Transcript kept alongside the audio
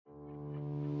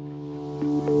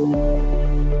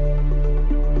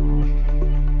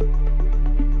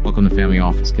Welcome to Family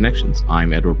Office Connections.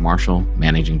 I'm Edward Marshall,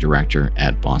 Managing Director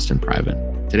at Boston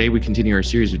Private. Today, we continue our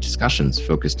series of discussions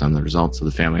focused on the results of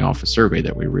the Family Office Survey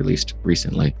that we released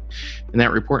recently. In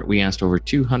that report, we asked over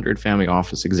 200 family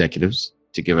office executives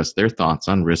to give us their thoughts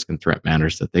on risk and threat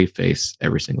matters that they face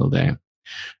every single day.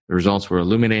 The results were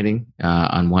illuminating.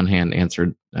 On one hand,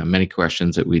 answered many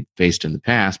questions that we'd faced in the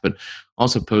past, but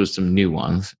also posed some new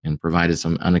ones and provided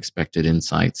some unexpected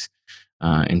insights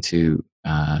into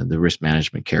the risk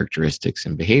management characteristics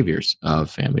and behaviors of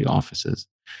family offices.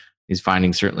 These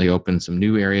findings certainly open some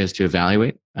new areas to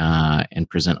evaluate and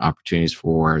present opportunities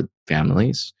for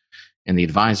families and the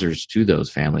advisors to those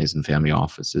families and family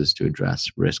offices to address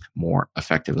risk more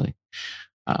effectively.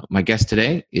 My guest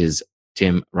today is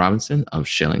Tim Robinson of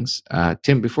Schillings.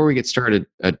 Tim, before we get started,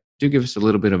 do give us a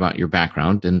little bit about your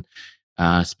background and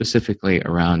specifically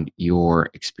around your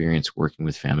experience working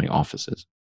with family offices.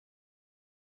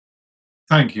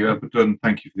 Thank you, Edward, and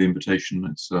thank you for the invitation.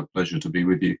 It's a pleasure to be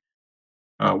with you.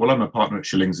 Well, I'm a partner at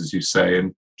Schillings, as you say,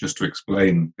 and just to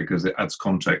explain, because it adds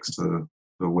context to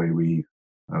the way we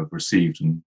have received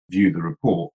and view the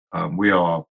report, we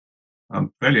are a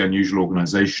fairly unusual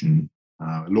organisation,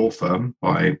 a law firm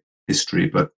by history,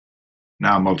 but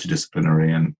now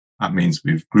multidisciplinary, and that means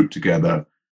we've grouped together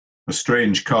a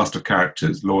strange cast of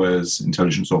characters: lawyers,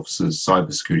 intelligence officers,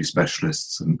 cybersecurity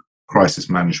specialists, and crisis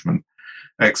management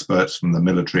experts from the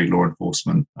military, law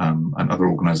enforcement, and other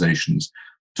organizations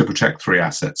to protect three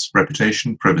assets: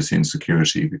 reputation, privacy, and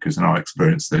security, because in our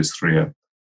experience, those three are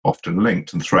often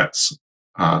linked, and threats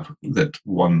that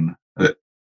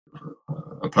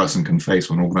a person can face,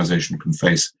 or an organization can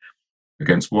face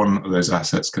against one of those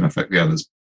assets can affect the others.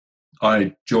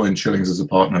 I joined Schillings as a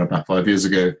partner about 5 years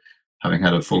ago, having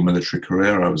had a full military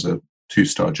career. I was a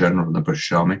 2-star general in the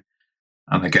British Army,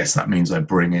 and I guess that means I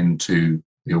bring into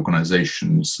the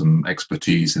organization some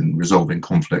expertise in resolving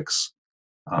conflicts,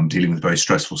 dealing with very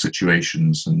stressful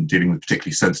situations, and dealing with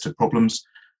particularly sensitive problems,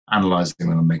 analyzing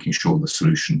them and making sure the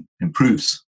solution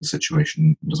improves the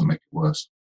situation and doesn't make it worse.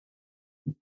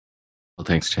 Well,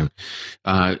 thanks, Tim.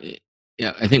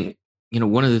 Yeah, I think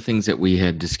one of the things that we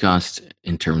had discussed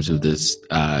in terms of this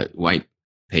white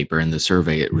paper and the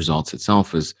survey results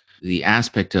itself was the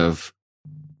aspect of,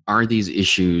 are these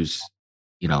issues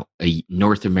a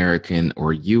North American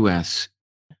or U.S.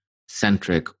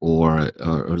 centric or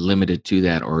limited to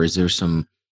that, or is there some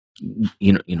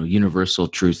universal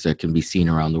truths that can be seen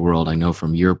around the world? I know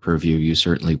from your purview, you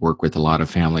certainly work with a lot of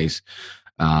families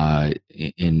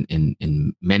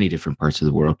in many different parts of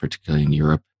the world, particularly in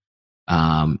Europe.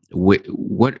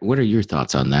 What are your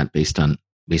thoughts on that, based on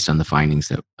the findings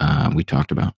that we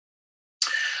talked about?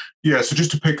 Yeah, so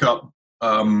just to pick up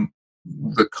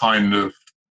the kind of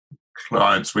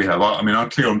clients we have, I mean, our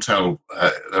clientele,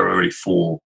 there are really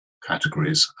 4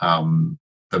 categories. The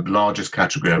largest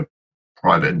category are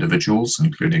private individuals,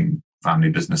 including family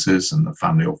businesses and the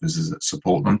family offices that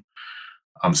support them.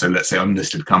 So let's say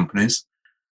unlisted companies.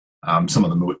 Some of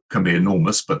them can be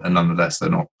enormous, but nonetheless, they're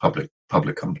not public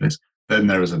companies. Then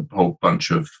there is a whole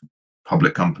bunch of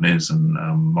public companies and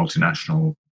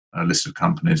multinational listed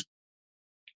companies.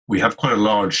 We have quite a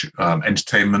large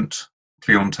entertainment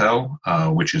clientele,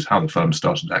 which is how the firm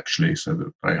started, actually, so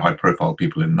the very high-profile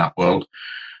people in that world.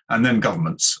 And then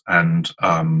governments, and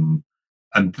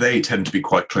they tend to be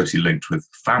quite closely linked with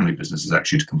family businesses,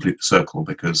 actually, to complete the circle,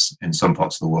 because in some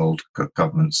parts of the world,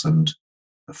 governments and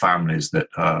the families that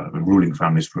the ruling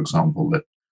families, for example, that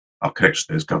are connected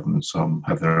to those governments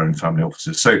have their own family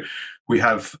offices. So we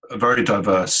have a very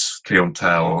diverse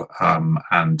clientele,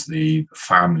 and the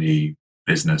family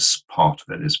business part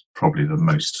of it is probably the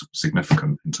most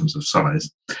significant in terms of size.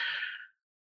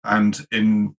 And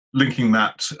in linking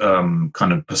that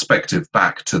kind of perspective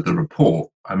back to the report,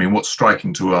 I mean, what's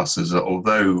striking to us is that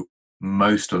although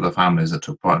most of the families that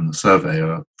took part in the survey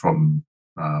are from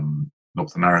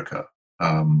North America,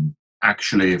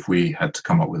 actually, if we had to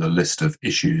come up with a list of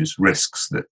issues, risks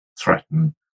that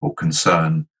threaten or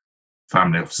concern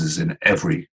family offices on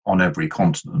every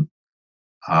continent,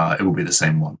 it will be the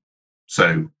same one.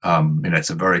 So, it's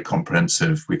a very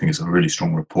comprehensive, we think it's a really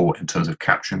strong report in terms of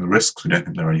capturing the risks. We don't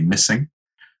think there are any missing.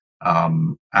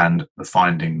 And the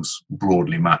findings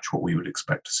broadly match what we would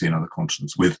expect to see in other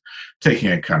continents, with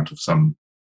taking account of some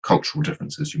cultural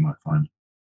differences you might find.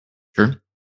 Sure.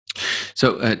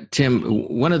 So, Tim,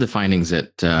 one of the findings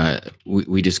that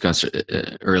we discussed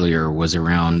earlier was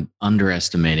around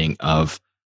underestimating of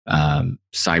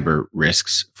cyber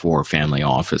risks for family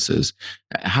offices.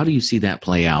 How do you see that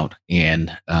play out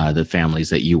in the families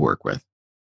that you work with?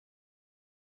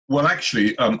 Well,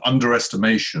 actually,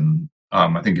 underestimation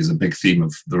I think is a big theme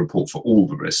of the report for all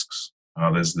the risks.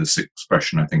 There's this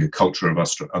expression, I think, a culture of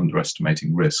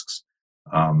underestimating risks.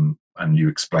 And you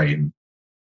explain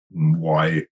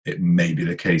why it may be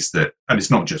the case that, and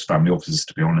it's not just family offices,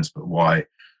 to be honest, but why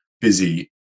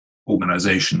busy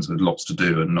organizations with lots to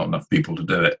do and not enough people to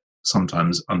do it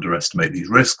sometimes underestimate these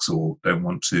risks or don't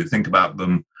want to think about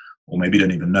them or maybe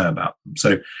don't even know about them.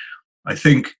 So I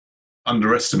think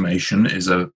underestimation is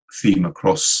a theme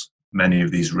across many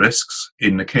of these risks.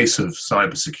 In the case of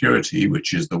cybersecurity,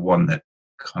 which is the one that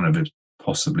kind of is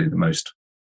possibly the most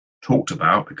talked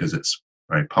about because it's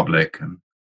very public and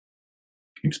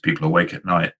keeps people awake at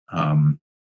night.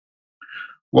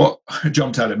 What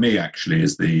jumped out at me actually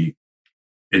is the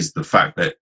fact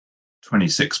that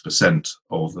 26%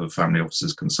 of the family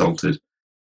offices consulted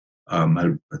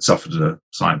had suffered a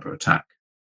cyber attack,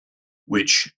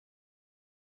 which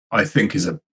I think is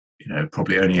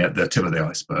probably only at the tip of the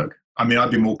iceberg. I mean,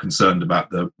 I'd be more concerned about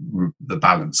the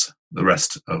balance, the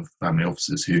rest of family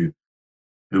offices who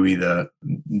either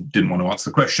didn't want to answer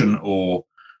the question or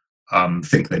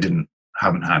think they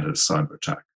haven't had a cyber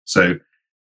attack. So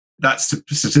that's a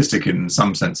statistic in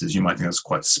some senses. You might think that's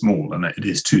quite small, and it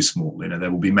is too small. There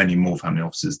will be many more family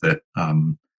offices that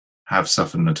have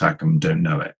suffered an attack and don't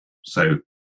know it. So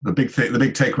the big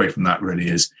takeaway from that really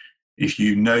is, if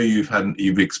you know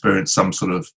you've experienced some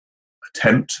sort of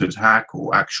attempt to hack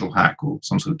or actual hack or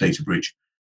some sort of data breach,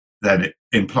 then it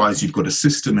implies you've got a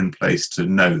system in place to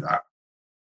know that.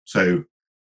 So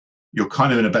you're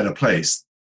kind of in a better place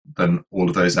than all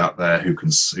of those out there who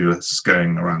are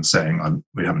going around saying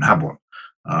we haven't had one,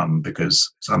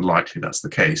 because it's unlikely that's the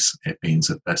case. It means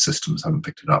that their systems haven't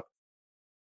picked it up.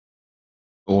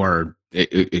 Or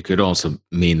it could also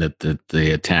mean that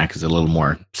the attack is a little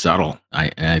more subtle.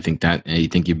 I think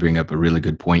you bring up a really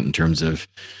good point in terms of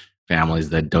families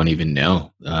that don't even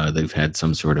know they've had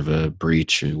some sort of a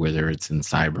breach, whether it's in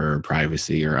cyber or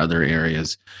privacy or other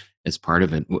areas as part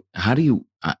of it. How do you,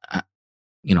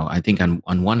 I think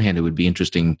on one hand, it would be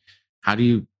interesting. How do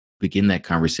you begin that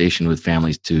conversation with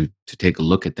families to take a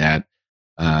look at that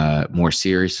more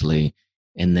seriously?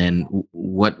 And then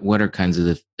what are kinds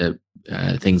of the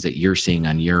things that you're seeing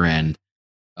on your end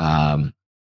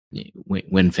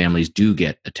when families do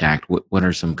get attacked? What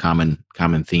are some common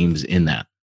themes in that?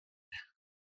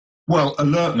 Well,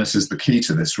 alertness is the key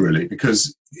to this, really,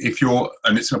 because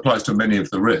and it applies to many of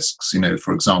the risks.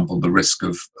 For example, the risk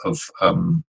of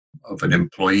an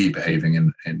employee behaving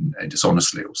in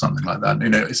dishonestly or something like that.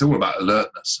 It's all about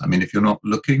alertness. I mean, if you're not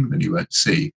looking, then you won't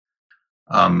see.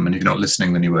 And if you're not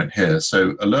listening, then you won't hear.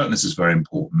 So alertness is very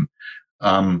important.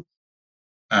 And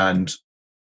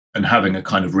having a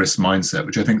kind of risk mindset,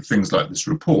 which I think things like this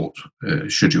report,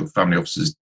 should your family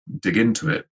officers dig into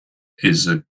it, is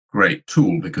a great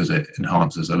tool because it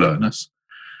enhances alertness.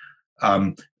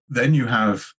 Then you've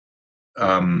got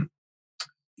to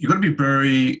be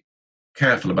very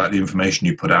careful about the information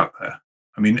you put out there.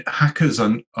 I mean,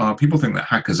 people think that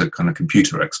hackers are kind of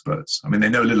computer experts. I mean, they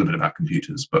know a little bit about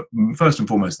computers, but first and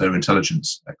foremost, they're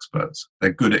intelligence experts.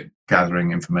 They're good at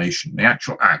gathering information. The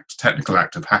actual technical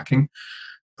act of hacking,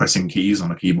 pressing keys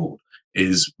on a keyboard,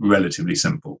 is relatively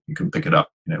simple. You can pick it up,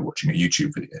 watching a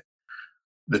YouTube video.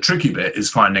 The tricky bit is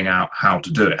finding out how to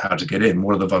do it, how to get in.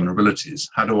 What are the vulnerabilities?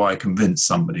 How do I convince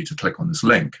somebody to click on this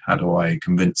link? How do I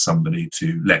convince somebody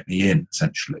to let me in,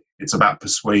 essentially? It's about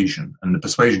persuasion, and the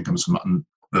persuasion comes from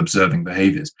observing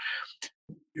behaviors.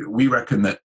 We reckon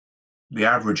that the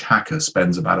average hacker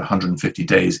spends about 150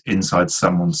 days inside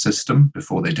someone's system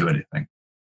before they do anything,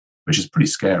 which is pretty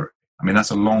scary. I mean,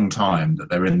 that's a long time that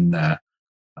they're in there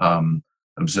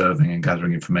observing and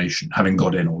gathering information, having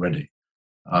got in already.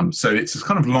 So it's a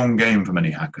kind of long game for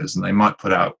many hackers, and they might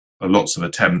put out lots of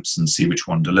attempts and see which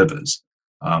one delivers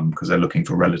because they're looking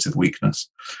for relative weakness.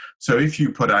 So if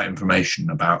you put out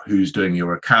information about who's doing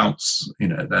your accounts,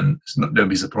 then don't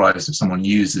be surprised if someone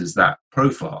uses that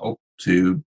profile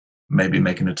to maybe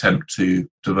make an attempt to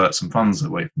divert some funds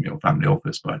away from your family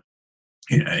office by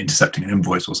intercepting an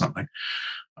invoice or something.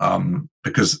 And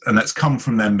that's come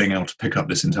from them being able to pick up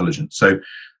this intelligence. So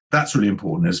that's really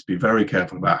important, is be very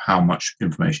careful about how much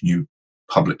information you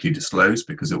publicly disclose,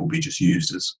 because it will be just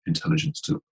used as intelligence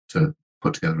to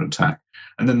put together an attack.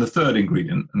 And then the third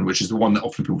ingredient, and which is the one that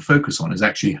often people focus on, is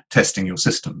actually testing your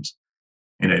systems.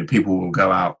 People will go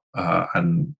out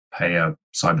and pay a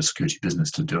cybersecurity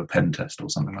business to do a pen test or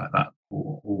something like that,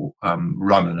 or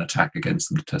run an attack against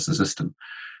them to test the system.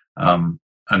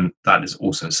 And that is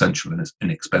also essential and it's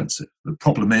inexpensive. The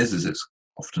problem is it's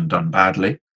often done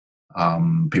badly.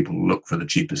 People look for the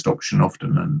cheapest option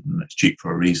often, and it's cheap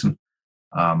for a reason.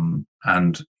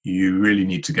 And you really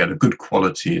need to get a good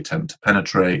quality attempt to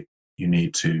penetrate, you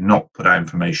need to not put out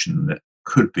information that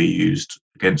could be used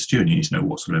against you, and you need to know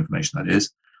what sort of information that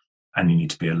is, and you need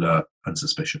to be alert and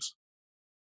suspicious.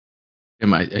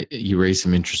 You raised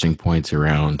some interesting points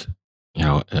around,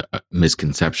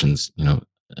 misconceptions.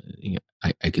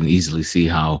 I can easily see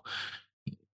how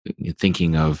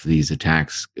thinking of these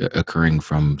attacks occurring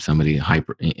from somebody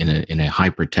in a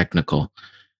hyper technical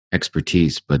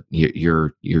expertise, but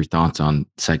your thoughts on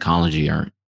psychology are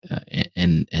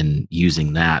and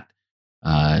using that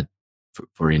uh,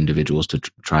 for individuals to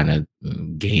try to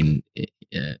gain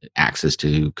access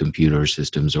to computer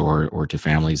systems or to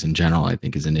families in general, I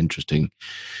think is an interesting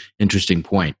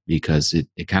point, because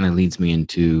it kind of leads me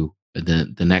into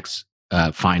the next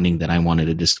finding that I wanted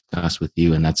to discuss with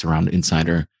you, and that's around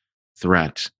insider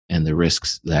threat and the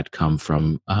risks that come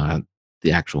from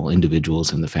the actual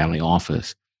individuals in the family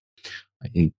office. I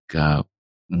think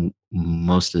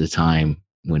most of the time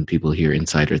when people hear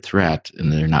insider threat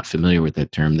and they're not familiar with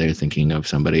that term, they're thinking of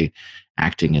somebody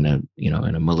acting in a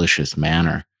malicious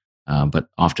manner. But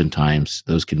oftentimes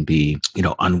those can be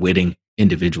unwitting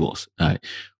individuals.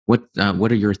 What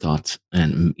are your thoughts,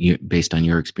 and based on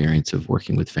your experience of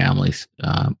working with families,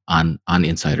 on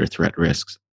insider threat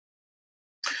risks?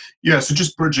 Yeah, so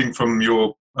just bridging from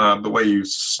your the way you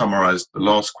summarized the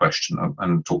last question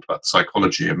and talked about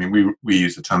psychology. I mean, we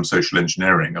use the term social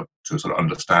engineering to sort of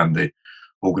understand the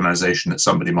organization that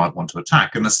somebody might want to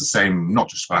attack, and that's the same not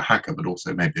just for a hacker, but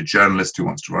also maybe a journalist who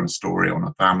wants to run a story on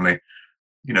a family.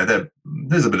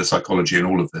 There's a bit of psychology in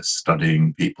all of this,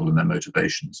 studying people and their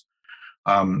motivations.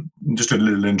 Just a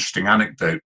little interesting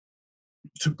anecdote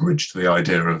to bridge to the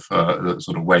idea of the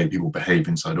sort of way people behave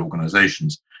inside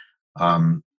organizations. We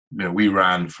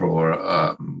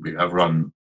have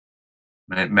run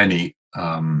many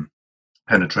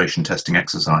penetration testing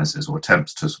exercises or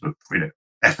attempts to sort of,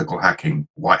 ethical hacking,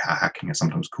 white hat hacking is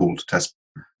sometimes called, to test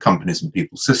companies and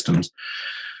people's systems.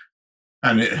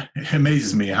 And it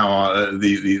amazes me how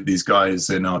these guys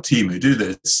in our team who do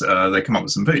this, they come up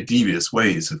with some very devious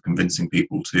ways of convincing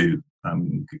people to,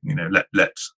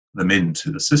 let them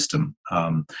into the system.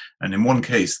 And in one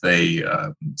case, they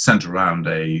sent around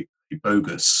a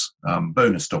bogus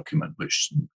bonus document,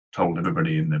 which told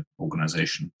everybody in the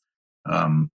organization,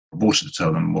 purported to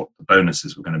tell them what the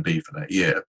bonuses were going to be for that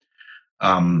year.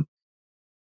 And,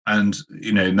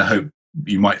 in the hope,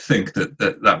 you might think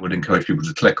that would encourage people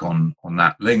to click on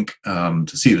that link to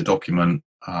see the document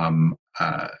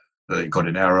that they got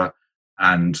in error,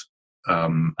 and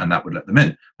that would let them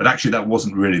in. But actually, that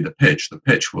wasn't really the pitch. The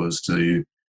pitch was to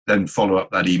then follow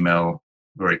up that email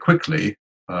very quickly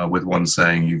with one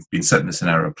saying, "You've been sent this in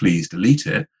error, please delete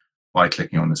it by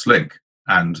clicking on this link."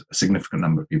 And a significant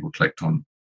number of people clicked on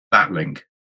that link.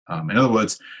 In other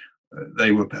words,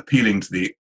 they were appealing to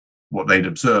what they'd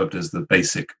observed as the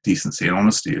basic decency and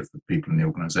honesty of the people in the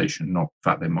organization, not the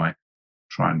fact they might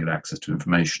try and get access to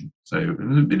information. So,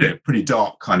 a pretty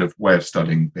dark kind of way of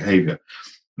studying behavior.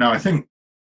 Now, I think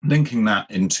linking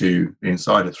that into the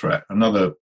insider threat,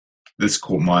 this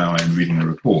caught my eye in reading the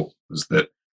report, was that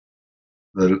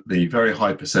the very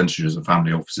high percentages of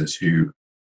family offices who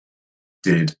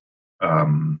did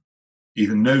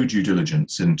either no due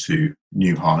diligence into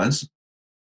new hires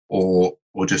or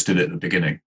just did it at the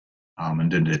beginning, and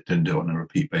didn't do it on a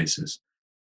repeat basis,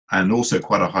 and also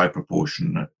quite a high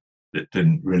proportion that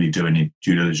didn't really do any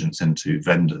due diligence into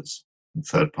vendors and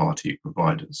third-party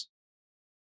providers.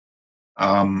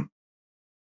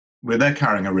 Where they're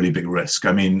carrying a really big risk.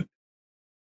 I mean,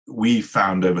 we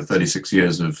found over 36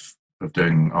 years of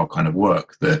doing our kind of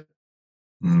work that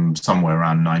somewhere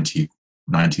around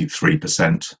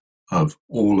 93% of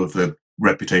all of the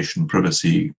reputation,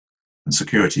 privacy, and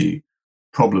security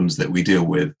problems that we deal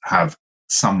with have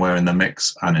somewhere in the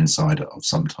mix an insider of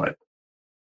some type.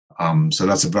 So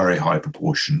that's a very high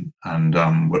proportion, and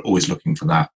we're always looking for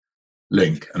that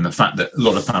link. And the fact that a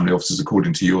lot of family offices,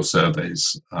 according to your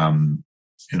surveys,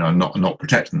 not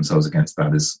protecting themselves against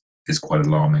that is quite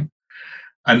alarming.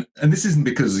 And this isn't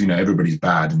because everybody's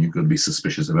bad and you've got to be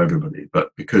suspicious of everybody, but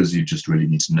because you just really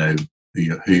need to know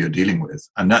who you're dealing with.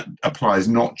 And that applies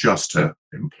not just to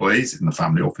employees in the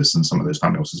family office, and some of those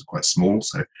family offices are quite small,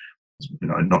 so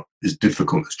not as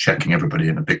difficult as checking everybody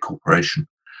in a big corporation.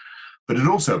 But it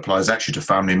also applies actually to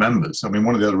family members. I mean,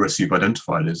 one of the other risks you've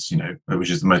identified is,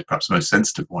 which is perhaps the most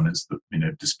sensitive one, is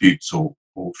that disputes or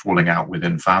falling out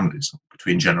within families,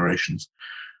 between generations.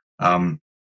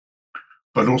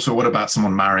 But also, what about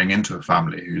someone marrying into a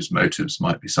family whose motives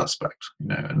might be suspect?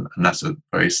 And that's a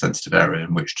very sensitive area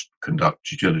in which to conduct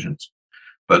due diligence.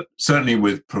 But certainly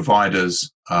with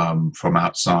providers from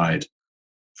outside,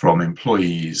 from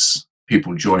employees,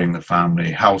 people joining the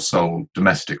family, household,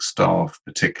 domestic staff,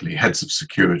 particularly heads of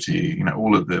security,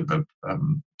 all of the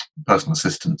personal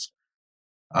assistants.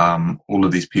 All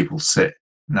of these people sit,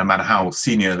 no matter how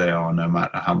senior they are, no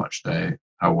matter how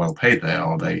well paid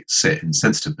they sit in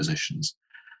sensitive positions.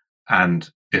 And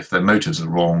if their motives are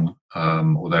wrong,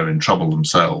 or they're in trouble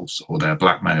themselves, or they're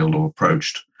blackmailed or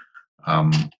approached,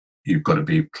 you've got to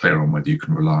be clear on whether you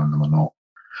can rely on them or not.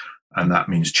 And that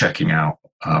means checking out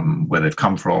where they've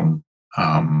come from,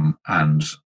 and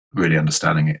really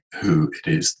understanding who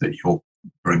it is that you're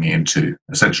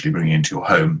essentially bringing into your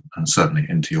home, and certainly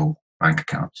into your bank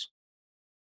accounts.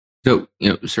 So,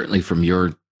 certainly from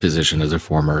your position as a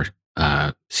former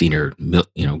senior,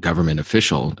 government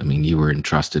official, I mean, you were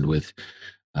entrusted with,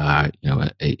 a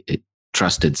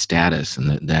trusted status,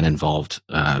 and that involved,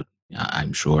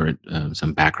 I'm sure,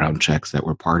 some background checks that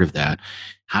were part of that.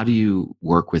 How do you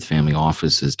work with family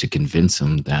offices to convince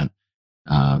them that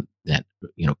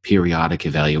periodic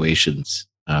evaluations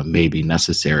may be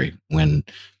necessary when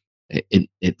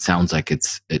it sounds like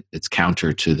it's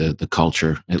counter to the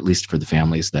culture, at least for the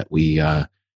families that we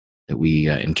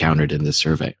encountered in this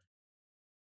survey?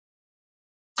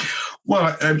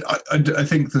 Well, I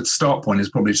think the start point is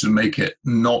probably to make it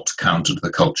not counter to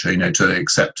the culture, to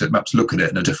accept it, perhaps look at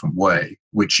it in a different way,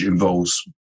 which involves,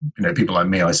 people like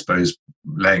me, I suppose,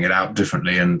 laying it out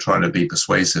differently and trying to be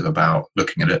persuasive about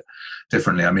looking at it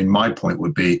differently. I mean, my point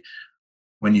would be,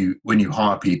 when you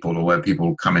hire people, or where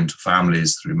people come into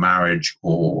families through marriage,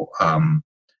 or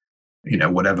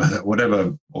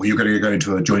whatever, or you're going to go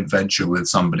into a joint venture with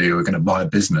somebody, or you're going to buy a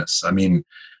business. I mean,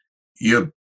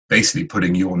 you're basically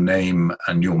putting your name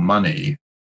and your money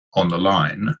on the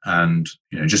line, and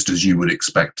just as you would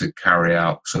expect to carry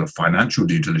out sort of financial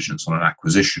due diligence on an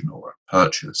acquisition or a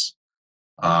purchase,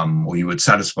 or you would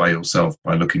satisfy yourself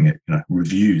by looking at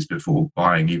reviews before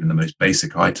buying even the most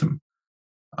basic item.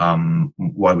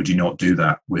 Why would you not do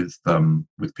that with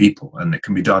people? And it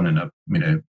can be done in a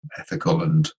ethical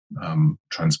and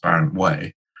transparent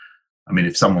way. I mean,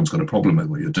 if someone's got a problem with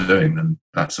what you're doing, then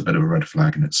that's a bit of a red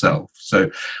flag in itself.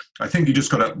 So I think you just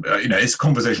got to, it's a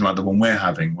conversation like the one we're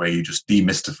having, where you just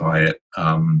demystify it,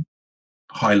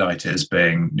 highlight it as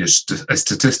being just a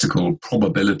statistical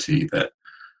probability that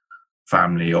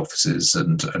family offices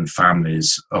and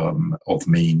families of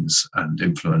means and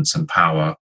influence and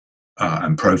power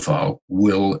and profile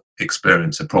will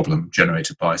experience a problem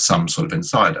generated by some sort of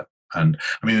insider. And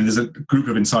I mean, there's a group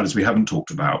of insiders we haven't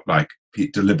talked about, like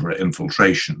deliberate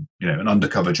infiltration, an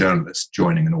undercover journalist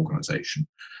joining an organization,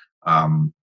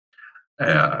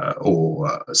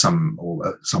 or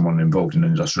someone involved in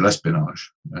industrial espionage,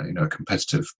 a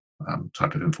competitive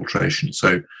type of infiltration.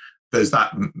 So there's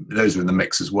that; those are in the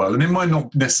mix as well. And it might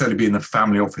not necessarily be in the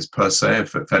family office per se, a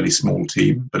fairly small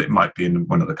team, but it might be in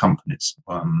one of the companies,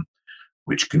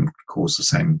 which can cause the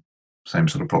same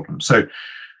sort of problem. So,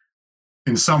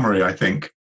 in summary, I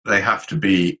think they have to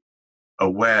be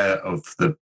aware of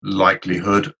the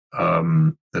likelihood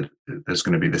that there's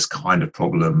going to be this kind of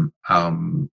problem,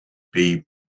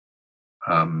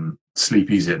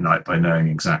 sleep easy at night by knowing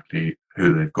exactly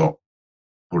who they've got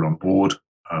put on board,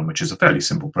 which is a fairly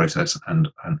simple process, and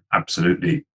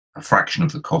absolutely a fraction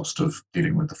of the cost of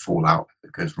dealing with the fallout if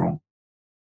it goes wrong.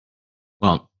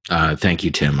 Well, thank you,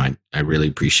 Tim. I really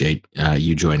appreciate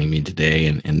you joining me today,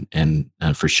 and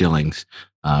for Schillings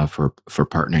for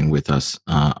partnering with us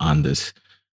on this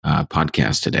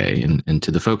podcast today. And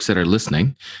to the folks that are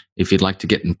listening, if you'd like to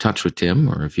get in touch with Tim,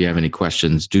 or if you have any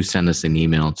questions, do send us an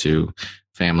email to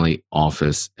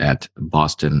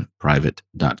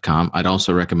familyoffice@bostonprivate.com. I'd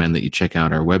also recommend that you check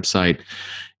out our website.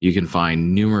 You can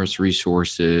find numerous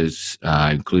resources,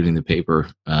 including the paper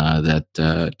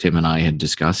that Tim and I had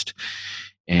discussed,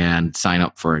 and sign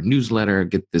up for a newsletter,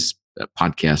 get this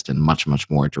podcast and much, much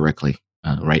more directly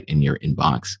right in your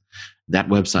inbox. That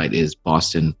website is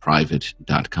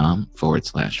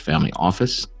bostonprivate.com/family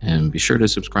office. And be sure to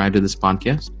subscribe to this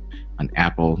podcast on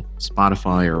Apple,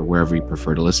 Spotify, or wherever you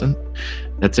prefer to listen.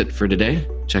 That's it for today.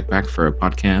 Check back for a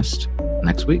podcast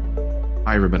next week.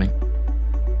 Bye, everybody.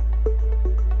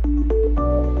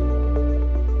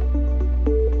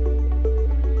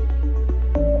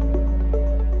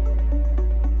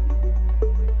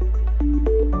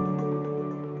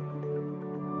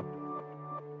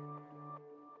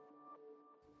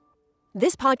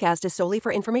 This podcast is solely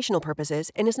for informational purposes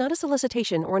and is not a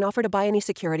solicitation or an offer to buy any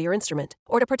security or instrument,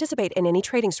 or to participate in any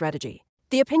trading strategy.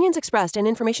 The opinions expressed and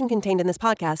information contained in this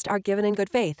podcast are given in good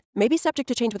faith, may be subject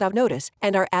to change without notice,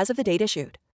 and are as of the date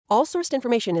issued. All sourced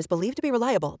information is believed to be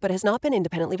reliable but has not been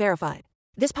independently verified.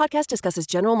 This podcast discusses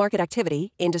general market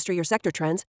activity, industry or sector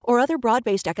trends, or other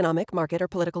broad-based economic, market, or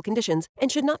political conditions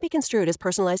and should not be construed as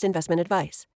personalized investment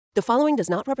advice. The following does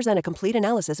not represent a complete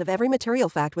analysis of every material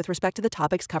fact with respect to the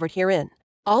topics covered herein.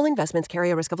 All investments carry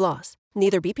a risk of loss.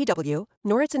 Neither BPW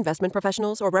nor its investment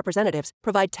professionals or representatives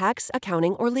provide tax,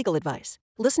 accounting, or legal advice.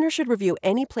 Listeners should review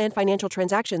any planned financial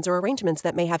transactions or arrangements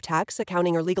that may have tax,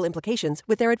 accounting, or legal implications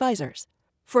with their advisors.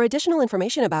 For additional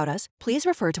information about us, please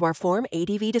refer to our Form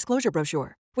ADV disclosure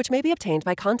brochure, which may be obtained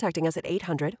by contacting us at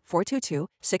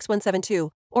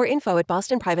 800-422-6172 or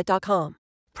info@bostonprivate.com.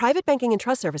 Private banking and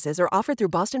trust services are offered through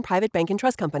Boston Private Bank and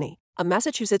Trust Company, a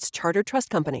Massachusetts chartered trust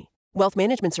company. Wealth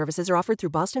management services are offered through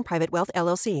Boston Private Wealth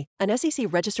LLC, an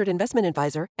SEC-registered investment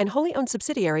advisor and wholly owned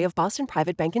subsidiary of Boston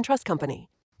Private Bank and Trust Company.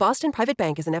 Boston Private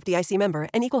Bank is an FDIC member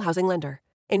and equal housing lender.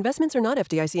 Investments are not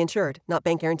FDIC insured, not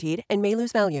bank guaranteed, and may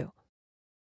lose value.